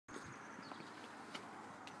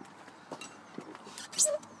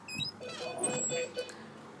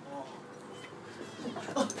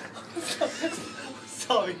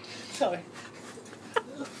Sorry.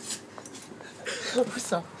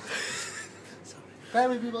 What's up? Bear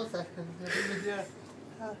with me 1 second.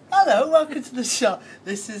 Hello, welcome to the shop.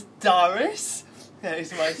 This is Doris.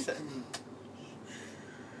 Here's my son.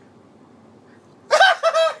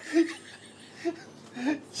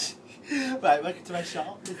 Right, welcome to my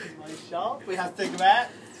shop. This is my shop. We have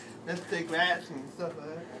cigarettes. There's cigarettes and stuff like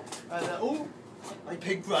that. And oh, my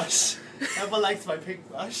pink brush. Everyone likes my pink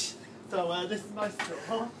brush. So this is my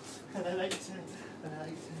store. And I like to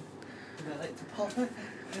pop it.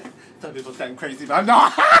 Some people say I'm crazy, but I'm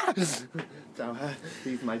not. So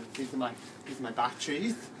these are my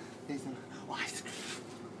batteries. These are ice cream.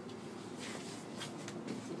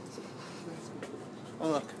 Oh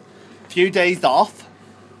look, few days off,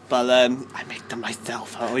 but I make them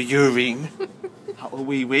myself out of urine, out of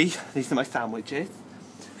wee. These are my sandwiches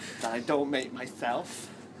that I don't make myself.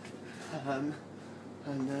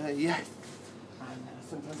 Yes, and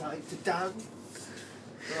sometimes I like to dance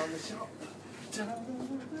around the shop.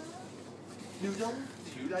 Noodles?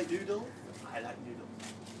 Do you like noodles? I like noodles.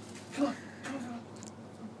 Come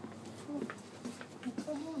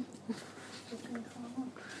on.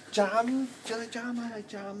 Jam? Do you like jam? I like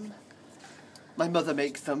jam. My mother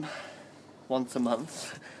makes them once a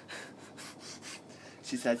month.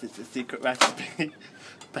 She says it's a secret recipe,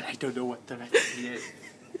 but I don't know what the recipe is.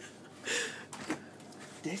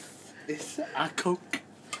 This is a Coke,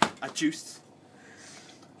 a juice.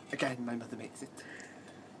 Again, my mother makes it,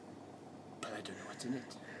 but I don't know what's in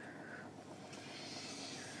it.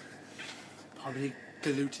 Probably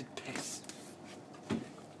diluted piss.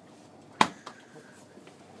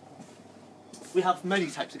 We have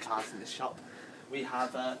many types of cars in this shop. We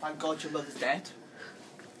have Thank God Your Mother's Dead,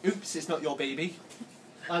 Oops, It's Not Your Baby,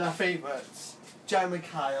 and our favourites, Jeremy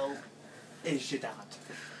Kyle, Is Your Dad.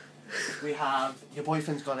 We have Your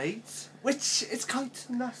Boyfriend's Got AIDS, which is quite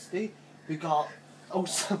nasty. We got Oh,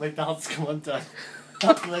 so my belt's come undone.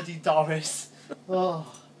 That bloody Doris. Oh,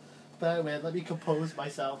 bear with, let me compose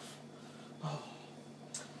myself.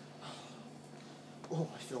 Oh,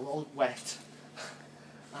 I feel all wet.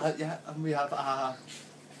 Yeah, and we have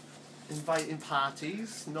inviting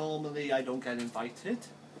parties. Normally I don't get invited.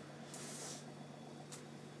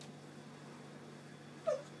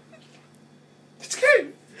 It's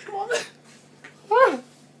cute! Come on then!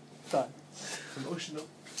 Done. It's emotional.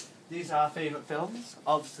 These are our favourite films.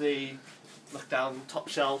 Obviously, look down, top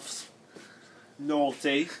shelves.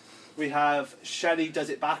 Naughty. We have Shelley Does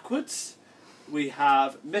It Backwards. We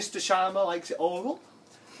have Mr. Sharma Likes It Oral.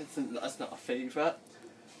 That's not a favourite.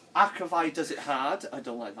 Acrefair Does It Hard. I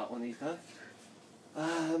don't like that one either.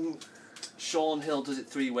 Shaun Hill Does It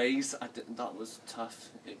Three Ways. That was tough.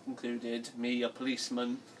 It included me, a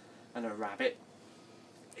policeman, and a rabbit.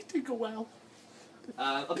 It did go well.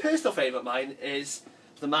 A personal favourite of mine is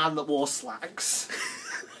The Man That Wore Slacks.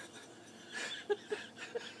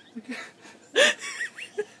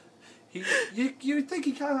 You'd think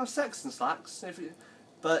he can't have sex in slacks,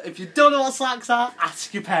 but if you don't know what slacks are,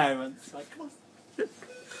 ask your parents. Like, come on. There's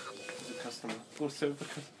a customer. Go serve the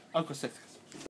customer. I'll go serve the customer.